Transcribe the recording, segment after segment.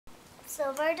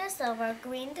silver to silver,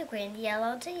 green to green,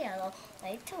 yellow to yellow,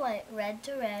 white to white, red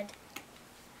to red,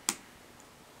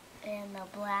 and the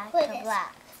black to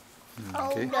black. Okay.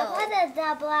 Oh no. I put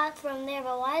the black from there,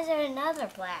 but why is there another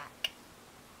black?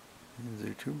 Is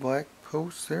there two black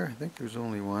posts there? I think there's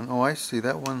only one. Oh, I see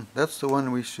that one. That's the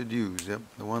one we should use. Yep,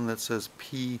 the one that says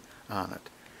P on it.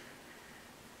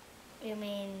 You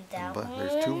mean that But one?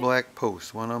 there's two black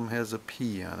posts. One of them has a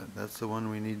P on it. That's the one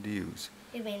we need to use.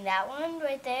 You mean that one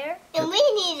right there? And we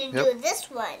need to do this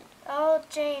one. I'll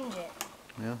change it.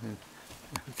 Yeah.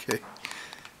 Okay.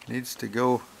 Needs to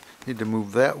go. Need to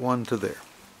move that one to there.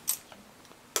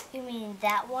 You mean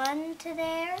that one to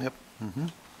there? Yep. Mm-hmm.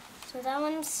 So that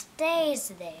one stays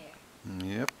there.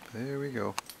 Yep. There we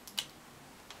go.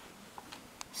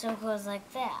 So it goes like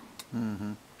that.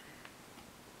 Mm-hmm.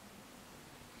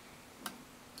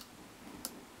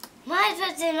 Mine's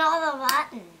pushing all the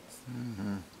buttons.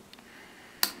 Mm-hmm.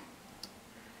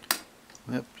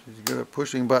 Yep. She's good at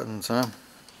pushing buttons, huh?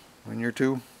 When you're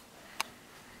two.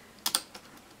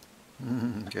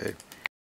 Okay.